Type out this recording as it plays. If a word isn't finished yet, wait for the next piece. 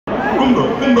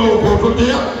mundo ko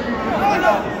teya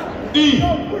i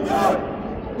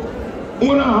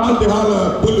ona halde hala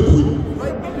bolle puuɗi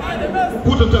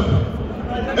Fouta Tampi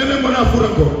enen gona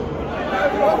furanko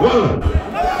walla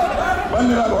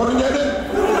bandiraɓe oto jeeɗen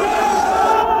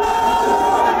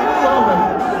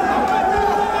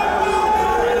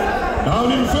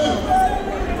nawnin feewi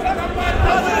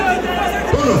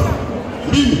kono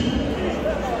mbimi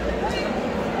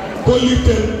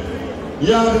kollirten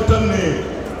yaade tan ne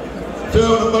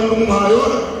fewna ɓanndu mum ha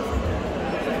yooɗa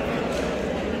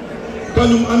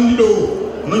kañum andi ɗo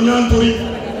no ñantori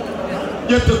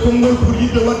ƴetta konngol pour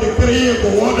yidde wadde créé ko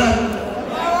woodani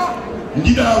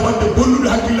jiɗa wadde gollude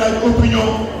hakkillaji opinion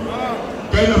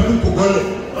kayna ɗum ko golle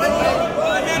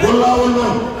gollawol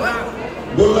noon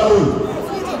gollawol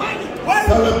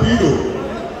kala biiɗo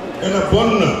ene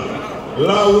bonna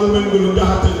laawol men ngol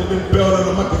jahata eɗen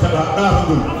pewnano makko tan ha ɗaata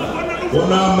ngol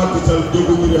wona makko tan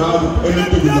jogodiri haaju enen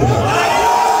jogodiri haaju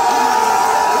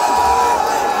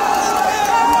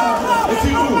e si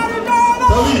ɗum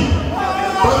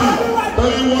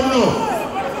tawi wonno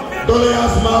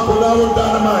doléance ma ko laawol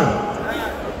danamayo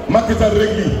makko tan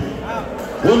régli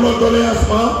wonno doléance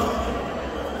ma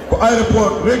ko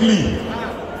aéroport régli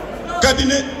kadi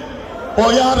ne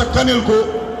o yaata kanel ko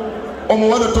omo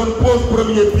waɗa toon pose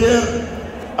premier pierre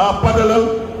a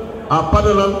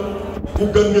padalal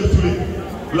uggal ngel fili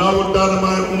laawol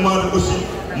danamayo ummade aussi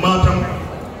Matam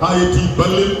ha yetti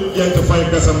ballel ƴeyta faye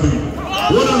gasambiri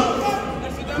wona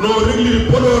no regliri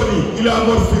Podor ni ila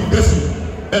morfi gasi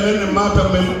enenne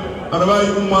Matam men aɗa wawi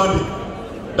ummade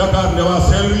Dakar ndewa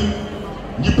Saint-Louis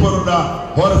jipporoɗa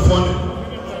hoore fonde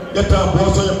ƴetta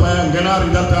bosoje paya ngenari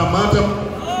darta Matam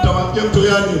tawa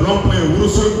ƴentoyani rond-point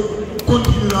Wourossogui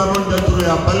continue a non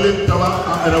jantoroya balle tawa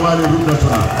aɗa wawi route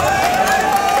national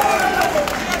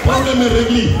probléme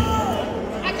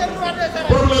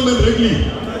régli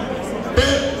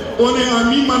et on est en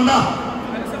mi-mandat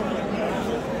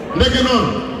ndeke noon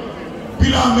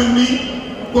bila men ni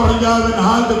koto jawen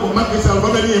haalde ko Macky Sall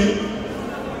waɗani en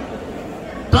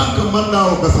tant que mandat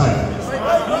o gasani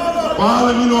ko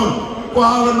haalani noon ko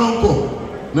haala noon ko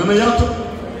nana yalto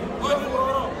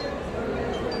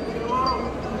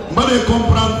mbaɗe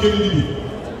comprendre kene ɗiɗi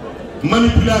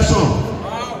manipulation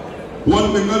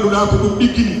wonɓe ngannduɗa ko ɗum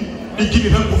ɗiggini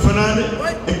tan ko fanade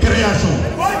e création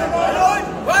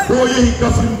ko yehi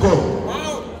Kaffrine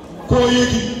ko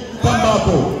yehi Tamba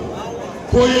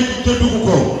ko yehi Kédougou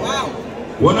ko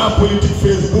wona politique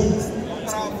Facebook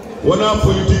wona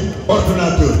politique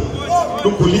ordinateur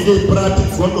ɗum ko liggey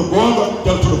pratique gonɗo goonga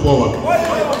jaltuɗo boowal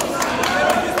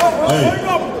eyi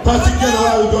ta sikki aɗa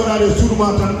wawi joɗade e suudu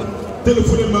ma tan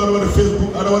téléphone ma aɗa waɗa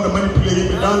Facebook aɗa waɗa manipulé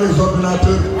yimɓe dans les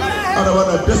ordinateurs aɗa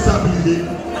waɗa déstabilisé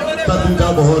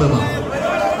tabbintabo hoorema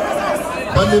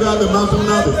bandiraɓe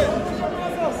Matamnaɓe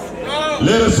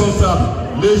les responsables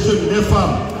les jeunes les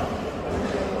femmes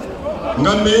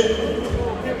ngande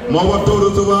mo watto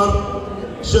recevoir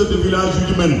chef de village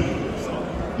uji men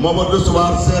mo wat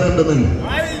recevoir seremɓe men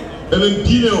enen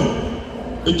diine o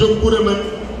e joom ɓuure men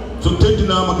so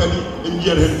teddinama kadi en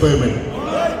jiyat hen koye men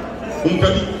ɗum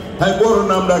kadi hay goto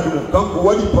namdaki mum kanko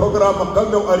waɗi programme am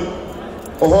kalde o ari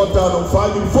o hottano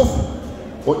faajiri foof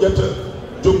o ƴetta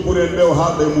joom ɓuure en ɓe o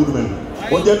haalda e muɗumen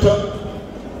o ƴetta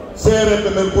seerenɓe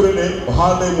men ɓuure ɗe o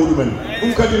haalda e muɗumen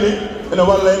ɗum kadi ne ene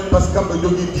walla en par ce que kamɓe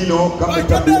jogui diine o kamɓe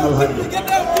tabbi alhaali ɗo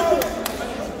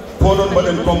ko noon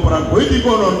mbaɗen comprendre ko heddi ko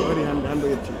noon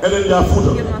eɗen jaa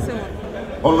Fouta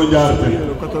holno jareten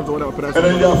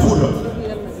eɗen jaa Fouta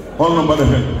holno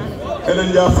mbaɗeten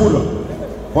eɗen jaa Fouta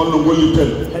holno gollirten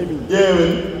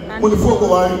ƴeewen moni fof ko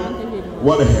wawi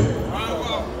waɗa hen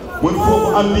moni fof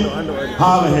ko andi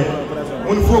haala hen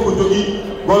moni fof ko jogui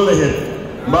golle hen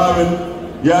mbawen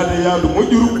yaade yaadu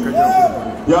moƴƴuru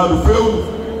yaadu fewdu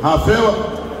ha feewa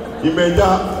yimɓe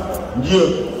jaaha jiya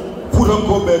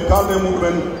Fuutankoɓe kalde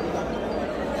muɗumen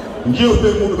jewte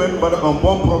muɗumen mbaɗa un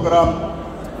bon programme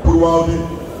pour wawde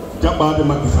jaɓɓade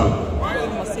Macky Sall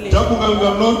jaɓɓugal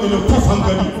ngal noon enen fof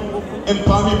hankadi en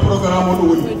paami programme o ɗo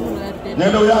woni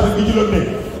neɗo yaata gijilon nde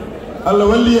Allah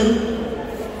walli en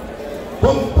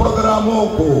comme programme o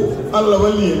ko Allah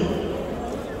walli en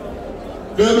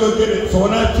ɗeɗo gueɗe so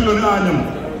wona cilone Agnam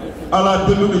ala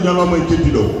delluɗo ñalawma e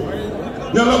keddiɗo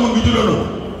ñalawma gijilono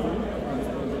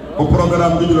ko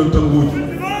programme gijilon tan wuuji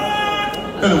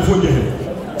enen fof jehen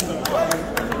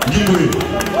jimoyi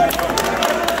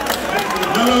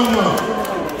ñalawma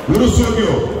Wourossogui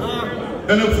o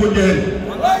enen fof jehen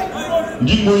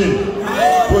jimmoyen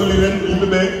kolliren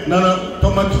yimɓeɓe nana to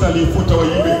Macky Sall yi fof tawa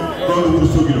yimɓe ɗon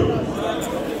Wourossogui ɗo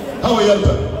hawa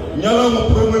yalta ñalawma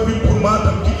promobile pour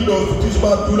Matam jiɗiɗo so tisba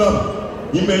duulama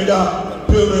yimɓe jaaha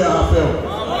pewnoya ha feewa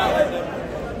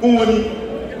woni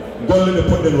golle de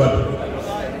podden wadde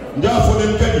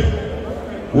jaafoɗen kadi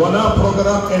wona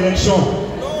programme élection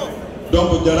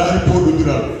donc jarani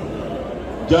poɗodiral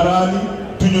jarani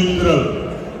tuñodiral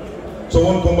so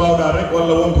wonko mbawɗa rek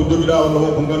walla wonko joguiɗa walla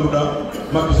wonko ganduɗa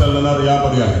Macky Sall nanaɗo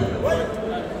yaɓat yaade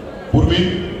pour min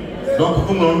donc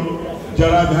ɗum noon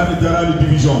jarani hande jarani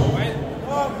division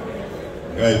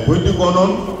eyyi hoddi ko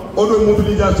noon oɗo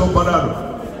mobilisation mbaɗaɗo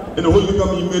ene holli kam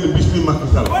yimɓe ne bismi Macky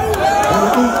Sall kono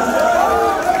ɗum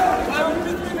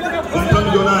tan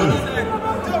yonani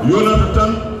yonata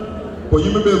tan ko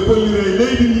yimɓeɓe kollire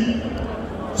leydi ndi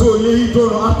so yeehi to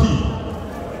no arti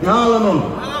mi haala noon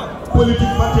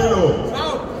politique batteɗo o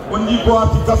on ji ko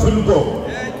arti Kaffrine ko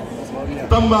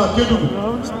Tamba Kédougou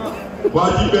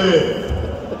wajiɓe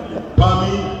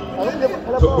paami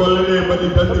so golle ɗe mbaɗi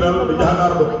dandiral ɓe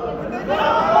jahanar ɗo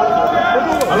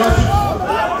ala sikki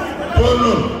toon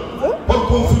noon hol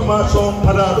confirmation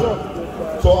paɗaɗo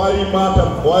so ari Matam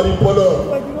o ari Podor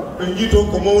ɓe jii toon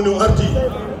ko mawni o arti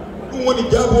ɗum woni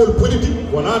jaabowol politique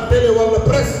wona télé walla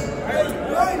presse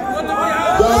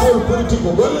jaabowol politique ko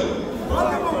golle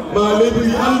ma leydi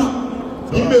ndi andu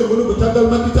yimɓe goni ko caggal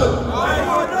Macky Sall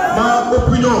ma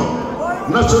opinion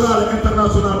nationale et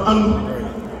international andu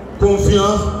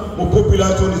confiance mo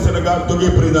population du Sénégal jogui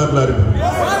président de la République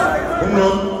ɗum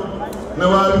noon ne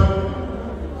wawi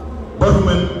batu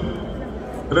men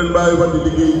eɗen mbawi wadde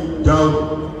ligguey jawɗo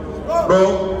ɗo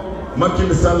Macky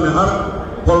Sall ne ara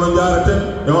holno jareten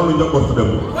e holno jaɓɓortoɗen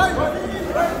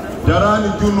jarani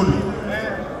junnude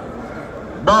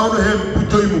bawɗo hen bu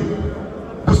joyi mum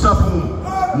bu sappo mum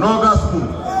nogas mum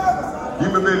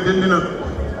yimɓeɓe dendina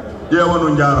ƴeewa no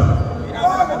jarata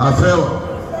a feewa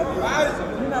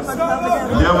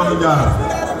ƴeewa no jarata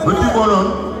heddi ko noon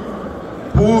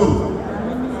pour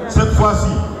cette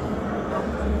fois-ci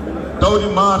tawdi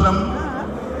Matam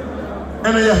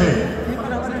ene yahe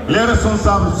les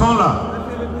responsables sont là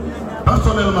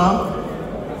personnellement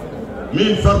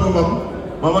min farba Ngom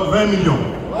ma wat 20 millions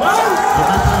je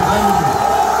vais prendre 20 millions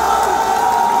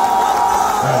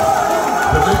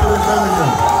je vais prendre 20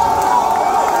 millions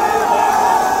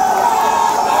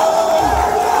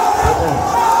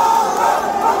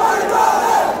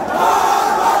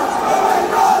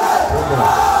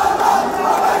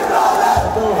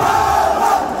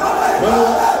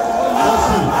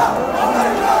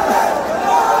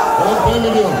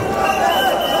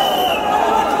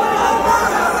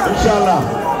Inch'Allah.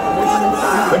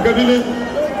 C'est-à-dire,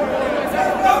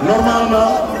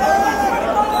 normalement,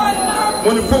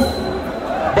 mon fouf,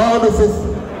 bas de fouf,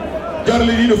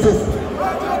 garli de fouf,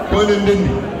 point de dendi.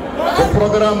 Le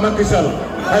programme Macky Sall,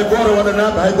 hay goro wadana,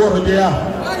 hay goro jeya.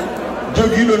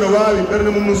 Jogido no wawi berne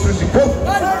mum susi fof.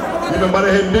 Yimɓe mbaɗa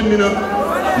hen dendina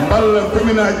mballa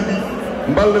commune aji ɗi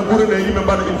mballa guure ɗe yimɓe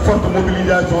mbaɗa une forte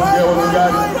mobilisation ƴeewano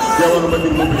jaari ƴeewano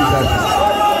mbaɗir mobilisation.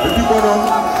 Depuis ko noon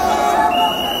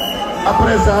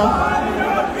après ça